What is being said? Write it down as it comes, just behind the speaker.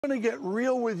I'm going to get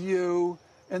real with you,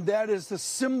 and that is the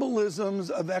symbolisms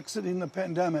of exiting the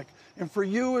pandemic. And for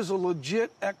you as a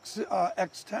legit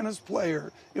ex-tennis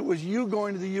player, it was you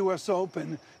going to the U.S.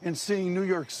 Open and seeing New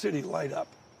York City light up.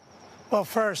 Well,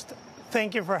 first,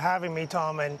 thank you for having me,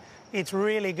 Tom, and it's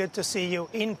really good to see you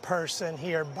in person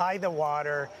here by the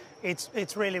water.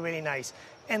 It's really, really nice.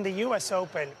 And the U.S.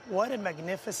 Open, what a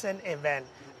magnificent event.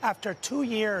 After 2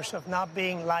 years of not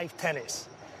being live tennis,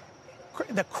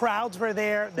 the crowds were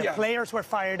there, the players were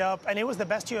fired up, and it was the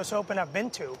best U.S. Open I've been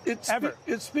to ever.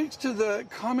 It speaks to the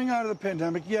coming out of the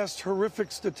pandemic. Yes,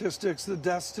 horrific statistics, the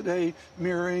deaths today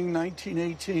mirroring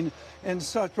 1918 and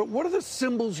such. But what are the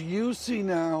symbols you see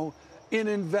now in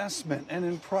investment and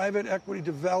in private equity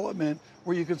development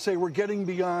where you could say we're getting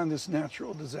beyond this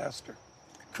natural disaster?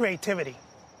 Creativity.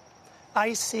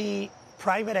 I see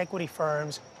private equity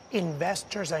firms,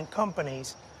 investors, and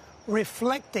companies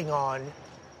reflecting on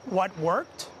what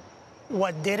worked,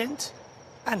 what didn't,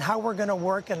 and how we're going to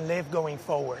work and live going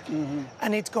forward.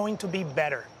 And it's going to be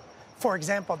better. For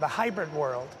example, the hybrid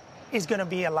world is going to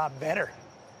be a lot better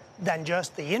than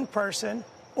just the in-person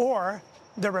or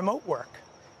the remote work.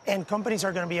 And companies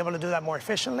are going to be able to do that more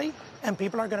efficiently, and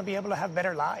people are going to be able to have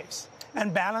better lives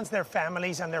and balance their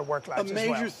families and their work lives as well.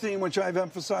 A major theme, which I've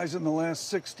emphasized in the last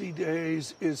 60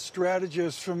 days, is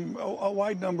strategists from a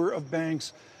wide number of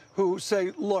banks who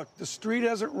say, look, the street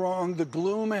has it wrong, the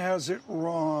gloom has it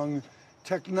wrong,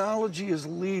 technology is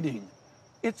leading.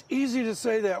 It's easy to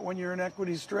say that when you're an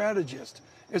equity strategist.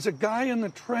 As a guy in the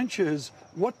trenches,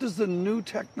 what does the new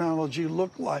technology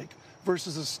look like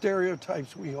versus the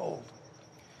stereotypes we hold?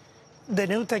 The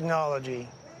new technology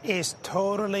is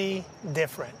totally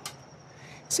different.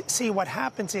 See, what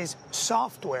happens is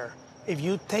software, if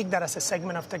you take that as a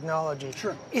segment of technology,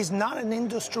 is not an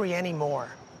industry anymore.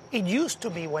 It used to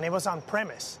be when it was on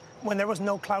premise, when there was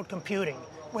no cloud computing,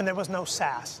 when there was no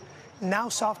SaaS. Now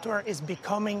software is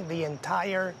becoming the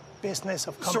entire business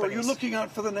of companies. So are you looking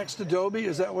out for the next Adobe?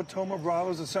 Is that what Thoma Bravo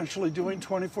is essentially doing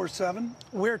 24/7?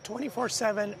 We're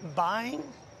 24/7 buying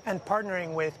and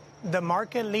partnering with the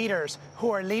market leaders who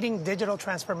are leading digital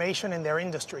transformation in their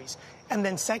industries. And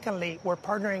then secondly, we're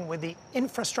partnering with the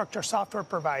infrastructure software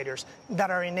providers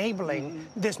that are enabling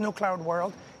this new cloud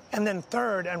world. And then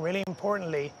third, and really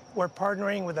importantly, we're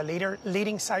partnering with the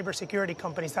leading cybersecurity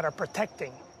companies that are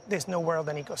protecting this new world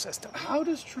and ecosystem. How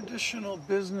does traditional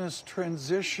business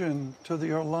transition to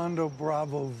the Orlando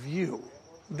Bravo view?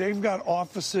 They've got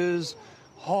offices,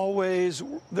 hallways,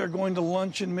 they're going to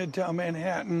lunch in Midtown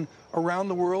Manhattan, around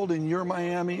the world, in your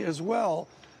Miami as well.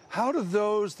 How do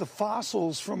the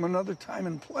fossils from another time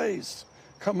and place,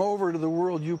 come over to the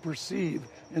world you perceive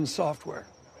in software?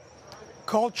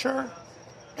 Culture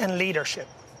and leadership.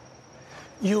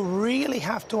 You really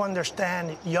have to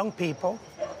understand young people,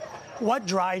 what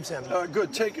drives them.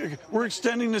 Good. We're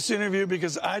extending this interview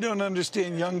because I don't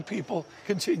understand young people.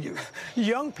 Continue.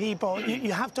 Young people,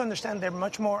 you have to understand they're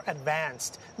much more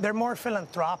advanced. They're more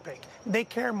philanthropic. They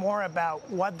care more about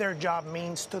what their job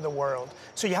means to the world.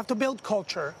 So you have to build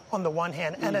culture on the one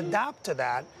hand and adapt to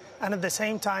that. And at the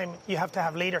same time, you have to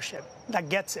have leadership that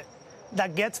gets it,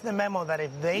 that gets the memo that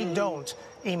if they don't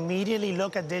immediately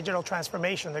look at digital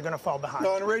transformation, they're going to fall behind.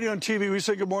 Now, on radio and TV, we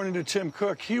say good morning to Tim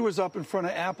Cook. He was up in front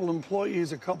of Apple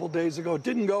employees a couple days ago. It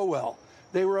didn't go well.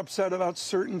 They were upset about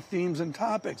certain themes and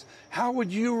topics. How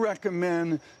would you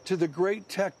recommend to the great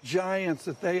tech giants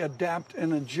that they adapt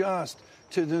and adjust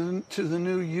to the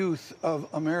new youth of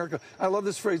America? I love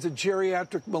this phrase, the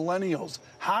geriatric millennials.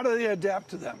 How do they adapt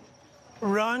to them?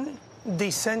 Run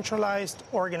decentralized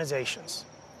organizations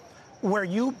where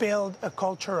you build a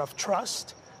culture of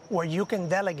trust, where you can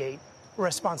delegate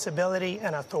responsibility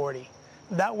and authority.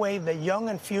 That way, the young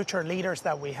and future leaders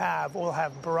that we have will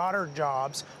have broader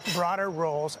jobs, broader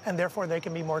roles, and therefore they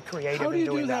can be more creative in doing that.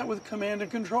 How do you do that with command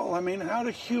and control? I mean, how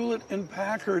did Hewlett and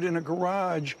Packard in a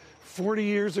garage 40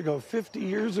 years ago, 50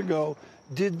 years ago,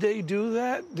 did they do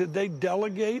that? Did they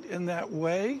delegate in that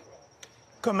way?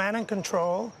 Command and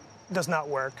control does not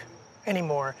work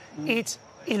anymore. It's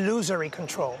illusory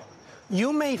control.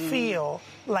 You may feel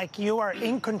like you are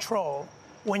in control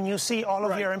when you see all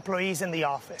of your employees in the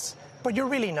office, but you're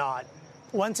really not.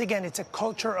 Once again, it's a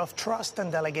culture of trust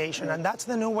and delegation, and that's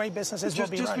the new way businesses will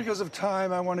be run. Just because of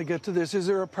time, I want to get to this. Is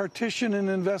there a partition in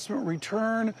investment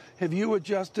return? Have you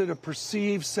adjusted a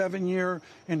perceived 7-year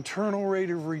internal rate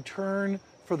of return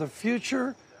for the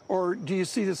future? Or do you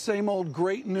see the same old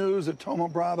great news that Thoma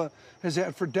Bravo has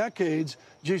had for decades?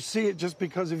 Do you see it just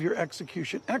because of your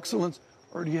execution excellence?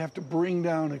 Or do you have to bring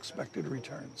down expected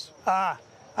returns?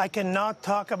 I cannot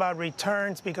talk about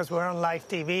returns because we're on live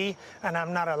TV, and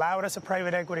I'm not allowed as a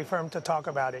private equity firm to talk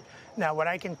about it. Now, what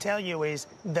I can tell you is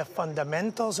the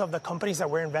fundamentals of the companies that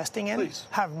we're investing in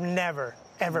have never,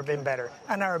 ever been better.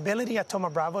 And our ability at Thoma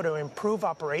Bravo to improve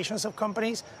operations of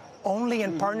companies only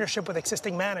in partnership with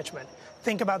existing management.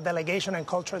 Think about delegation and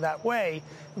culture that way,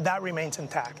 that remains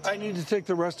intact. I need to take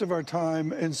the rest of our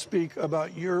time and speak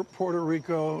about your Puerto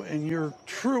Rico and your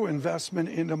true investment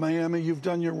into Miami. You've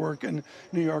done your work in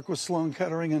New York with Sloan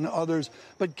Kettering and others.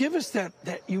 But give us that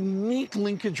unique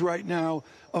linkage right now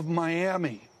of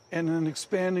Miami and an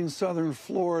expanding southern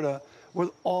Florida with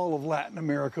all of Latin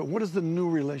America. What does the new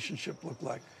relationship look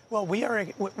like? Well,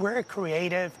 we're a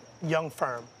creative young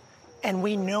firm, and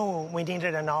we knew we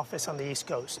needed an office on the East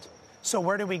Coast. So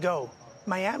where do we go?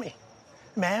 Miami.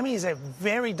 Miami is a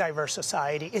very diverse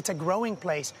society. It's a growing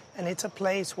place, and it's a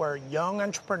place where young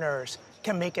entrepreneurs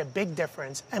can make a big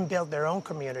difference and build their own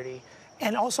community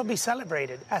and also be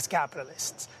celebrated as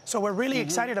capitalists. So we're really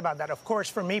excited about that. Of course,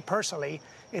 for me personally,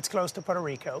 it's close to Puerto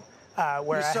Rico.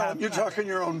 You're talking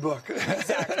your own book.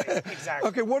 Exactly.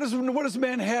 Okay, what does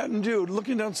Manhattan do?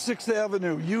 Looking down 6th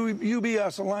Avenue,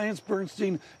 UBS,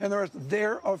 AllianceBernstein, and the rest,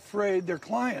 they're afraid their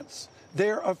clients.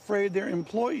 They're afraid their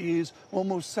employees will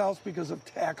move south because of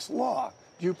tax law.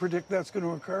 Do you predict that's going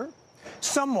to occur?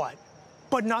 Somewhat,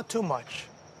 but not too much,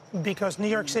 because New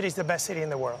York City is the best city in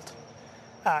the world.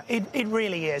 It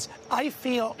really is. I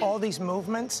feel all these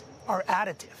movements are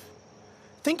additive.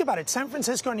 Think about it, San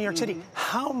Francisco and New York City,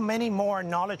 how many more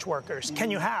knowledge workers can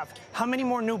you have? How many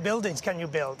more new buildings can you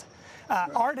build?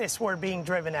 Artists were being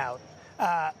driven out.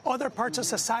 Other parts of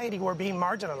society were being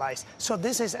marginalized. So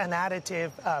this is an additive,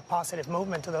 positive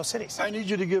movement to those cities. I need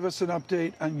you to give us an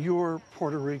update on your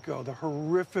Puerto Rico, the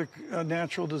horrific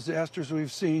natural disasters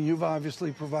we've seen. You've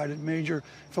obviously provided major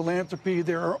philanthropy.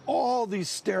 There are all these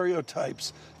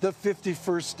stereotypes, the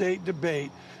 51st state debate.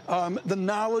 The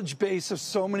knowledge base of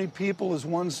so many people is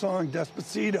one song,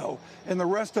 Despacito, and the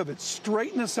rest of it.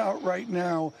 Straighten us out right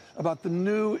now about the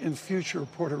new and future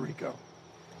Puerto Rico.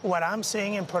 What I'm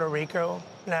seeing in Puerto Rico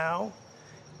now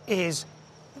is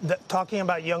talking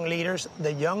about young leaders,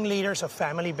 the young leaders of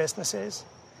family businesses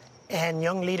and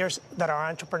young leaders that are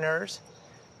entrepreneurs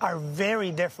are very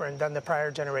different than the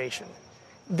prior generation.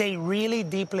 They really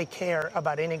deeply care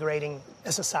about integrating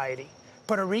a society.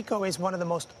 Puerto Rico is one of the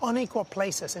most unequal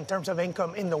places in terms of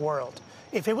income in the world.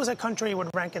 If it was a country, it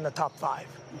would rank in the top 5.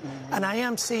 And I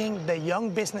am seeing the young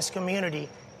business community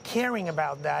caring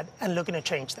about that and looking to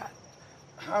change that.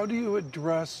 How do you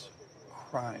address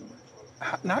crime?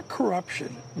 Not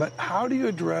corruption, but how do you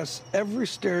address every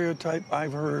stereotype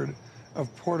I've heard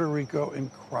of Puerto Rico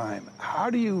and crime?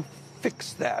 How do you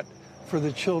fix that for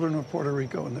the children of Puerto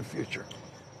Rico in the future?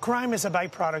 Crime is a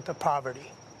byproduct of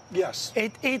poverty. Yes.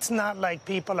 It's not like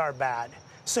people are bad.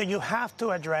 So you have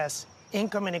to address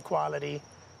income inequality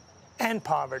and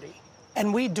poverty.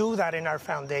 And we do that in our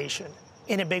foundation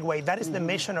in a big way. That is the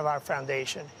mission of our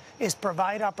foundation, is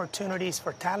provide opportunities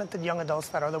for talented young adults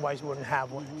that otherwise wouldn't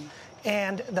have one.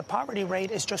 And the poverty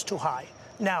rate is just too high.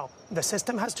 Now, the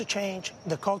system has to change,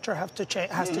 the culture has to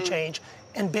change,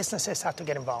 and businesses have to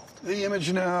get involved. The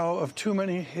image now of too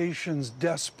many Haitians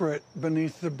desperate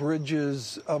beneath the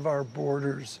bridges of our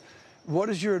borders. What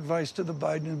is your advice to the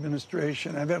Biden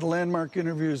administration? I've had landmark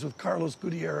interviews with Carlos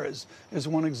Gutierrez as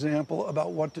one example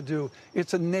about what to do.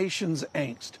 It's a nation's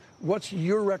angst. What's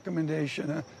your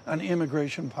recommendation on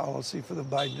immigration policy for the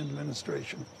Biden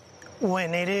administration?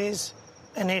 When it is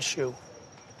an issue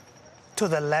to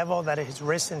the level that it has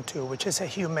risen to, which is a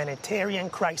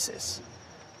humanitarian crisis,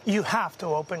 you have to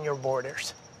open your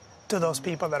borders to those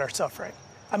people that are suffering.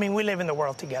 I mean, we live in the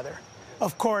world together.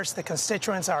 Of course, the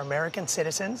constituents are American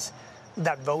citizens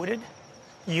that voted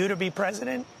you to be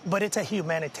president, but it's a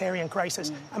humanitarian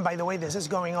crisis. And by the way, this is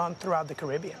going on throughout the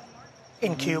Caribbean,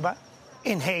 in Cuba,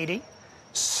 in Haiti,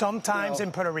 sometimes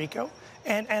in Puerto Rico,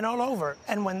 and all over.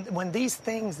 And when these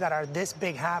things that are this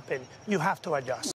big happen, you have to adjust.